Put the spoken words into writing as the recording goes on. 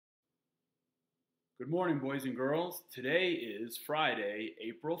Good morning, boys and girls. Today is Friday,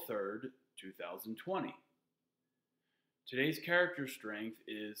 April 3rd, 2020. Today's character strength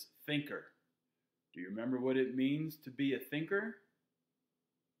is thinker. Do you remember what it means to be a thinker?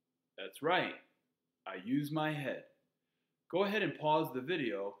 That's right. I use my head. Go ahead and pause the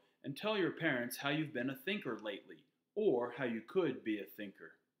video and tell your parents how you've been a thinker lately, or how you could be a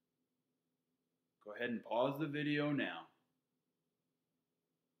thinker. Go ahead and pause the video now.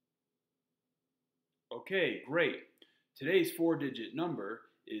 Okay, great. Today's four-digit number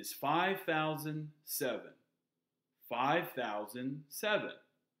is 5007. 5007.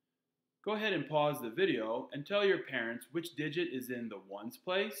 Go ahead and pause the video and tell your parents which digit is in the ones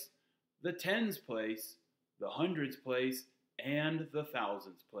place, the tens place, the hundreds place, and the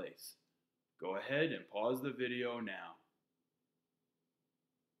thousands place. Go ahead and pause the video now.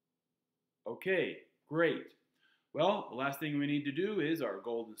 Okay, great. Well, the last thing we need to do is our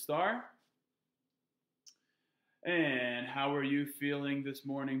golden star. And how are you feeling this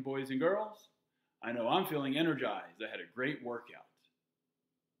morning, boys and girls? I know I'm feeling energized. I had a great workout.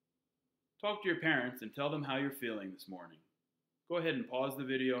 Talk to your parents and tell them how you're feeling this morning. Go ahead and pause the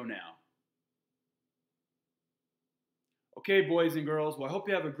video now. Okay, boys and girls, well, I hope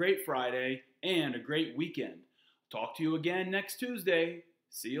you have a great Friday and a great weekend. Talk to you again next Tuesday.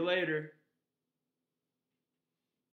 See you later.